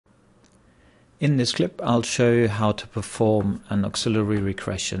In this clip, I'll show you how to perform an auxiliary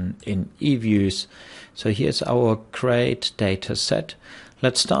regression in EVIEWS. So here's our grade data set.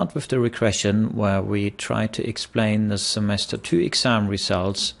 Let's start with the regression where we try to explain the semester 2 exam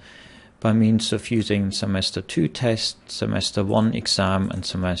results by means of using semester 2 test, semester 1 exam and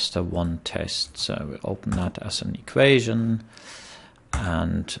semester 1 test. So we open that as an equation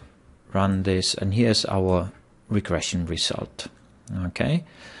and run this, and here's our regression result. Okay.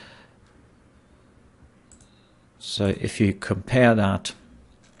 So if you compare that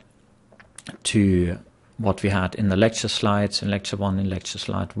to what we had in the lecture slides, in lecture 1, in lecture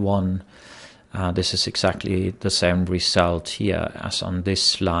slide 1, this is exactly the same result here as on this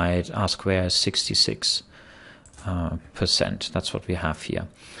slide. R-square is 66%. That's what we have here.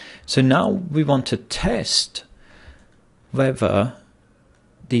 So now we want to test whether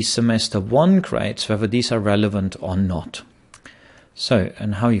these semester 1 grades, whether these are relevant or not. So,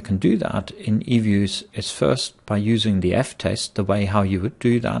 and how you can do that in EVIEWS is first by using the F-test. The way how you would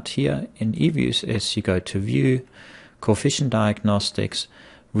do that here in EVIEWS is you go to View, Coefficient Diagnostics,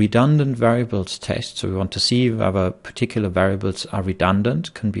 Redundant Variables Test. So we want to see whether particular variables are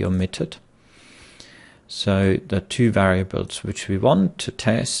redundant, can be omitted. So the two variables which we want to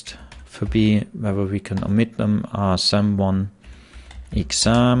test for B, whether we can omit them, are SEM1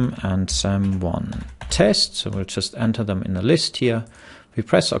 exam and SEM1 test. So we'll just enter them in a list here. We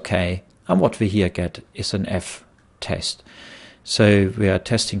press OK, and what we here get is an F test. So we are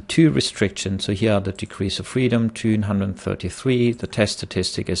testing two restrictions. So here are the degrees of freedom, 233. The test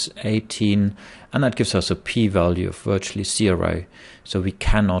statistic is 18, and that gives us a p-value of virtually 0. So we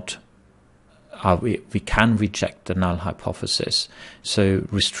cannot we can reject the null hypothesis. So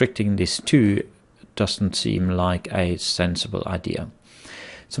restricting these two doesn't seem like a sensible idea.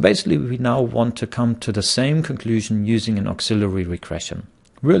 So basically we now want to come to the same conclusion using an auxiliary regression.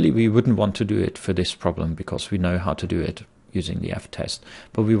 Really, we wouldn't want to do it for this problem because we know how to do it using the F-test,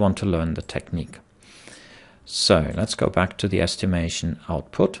 but we want to learn the technique. So let's go back to the estimation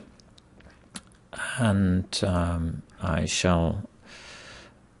output, and I shall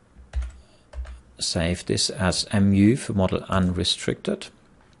save this as MU for model unrestricted.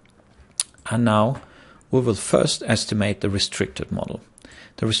 And now we will first estimate the restricted model.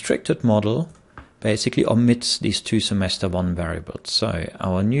 The restricted model basically omits these two semester 1 variables. So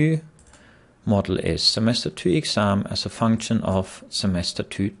our new model is semester 2 exam as a function of semester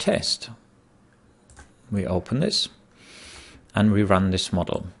 2 test. We open this and we run this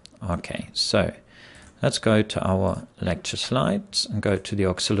model. Okay, so let's go to our lecture slides and go to the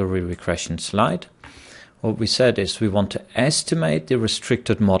auxiliary regression slide. What we said is we want to estimate the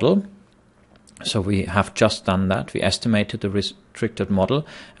restricted model. So we have just done that. We estimated the restricted model,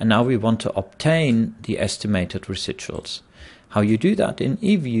 and now we want to obtain the estimated residuals. How you do that in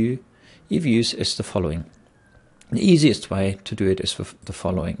EVIEWS is the following. The easiest way to do it is with the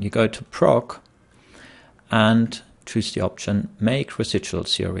following. You go to Proc and choose the option Make Residual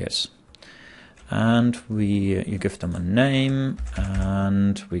Series. And you give them a name,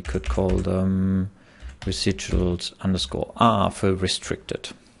 and we could call them residuals_R for restricted.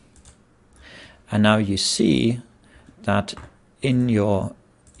 And now you see that in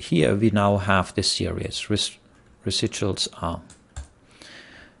here we now have this series, residuals R.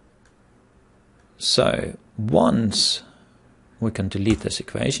 So once we can delete this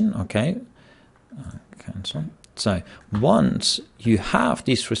equation, okay, cancel. So once you have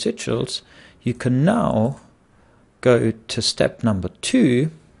these residuals, you can now go to step number 2,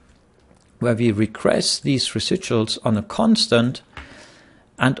 where we regress these residuals on a constant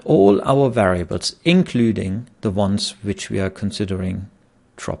and all our variables, including the ones which we are considering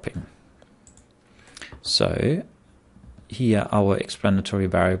dropping. So here our explanatory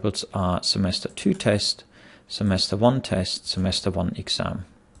variables are semester 2 test, semester 1 test, semester 1 exam.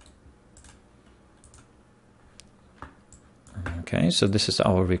 Okay, so this is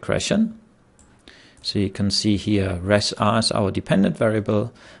our regression. So you can see here res R is our dependent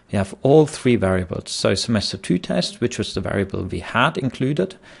variable. We have all three variables. So semester 2 test, which was the variable we had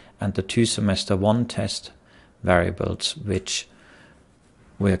included, and the two semester 1 test variables, which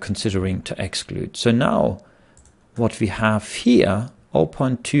we're considering to exclude. So now what we have here,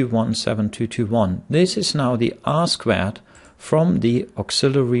 0.217221, this is now the R-squared from the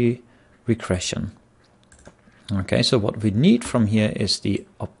auxiliary regression. Okay, so what we need from here is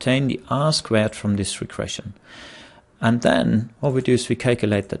obtain the R-squared from this regression. And then what we do is we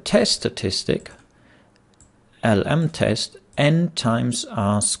calculate the test statistic, LM test, n times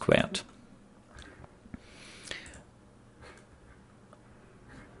R-squared.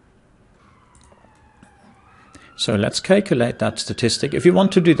 So let's calculate that statistic. If you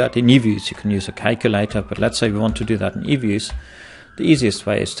want to do that in EVIEWS, you can use a calculator, but let's say we want to do that in EVIEWS. The easiest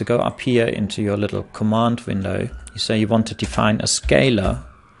way is to go up here into your little command window. You say you want to define a scalar,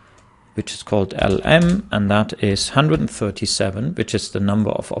 which is called LM, and that is 137, which is the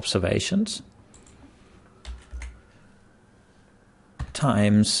number of observations,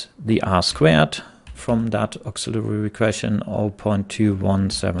 times the R squared from that auxiliary regression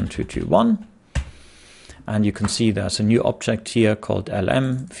 0.217221. And you can see there's a new object here called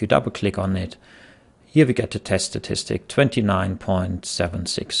LM. If you double click on it, here we get the test statistic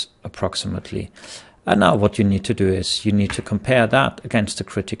 29.76 approximately. And now what you need to do is you need to compare that against the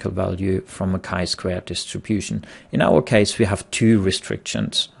critical value from a chi-square distribution. In our case, we have two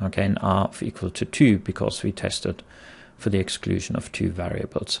restrictions, okay, in R of equal to 2 because we tested for the exclusion of two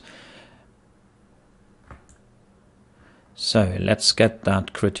variables. So let's get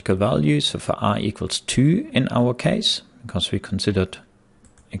that critical value. So for R equals 2 in our case, because we considered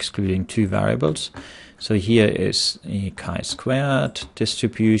excluding two variables. So here is a chi-squared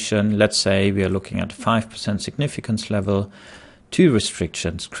distribution. Let's say we are looking at 5% significance level, two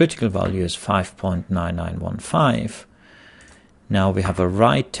restrictions. Critical value is 5.9915. Now we have a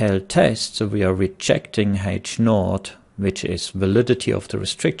right tail test, so we are rejecting H naught, which is validity of the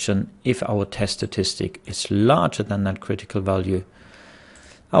restriction, if our test statistic is larger than that critical value.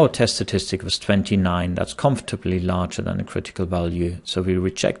 Our test statistic was 29, that's comfortably larger than the critical value, so we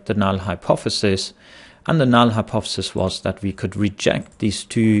reject the null hypothesis, and the null hypothesis was that we could reject these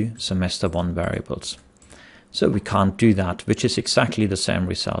two semester 1 variables. So we can't do that, which is exactly the same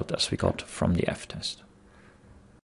result as we got from the F-test.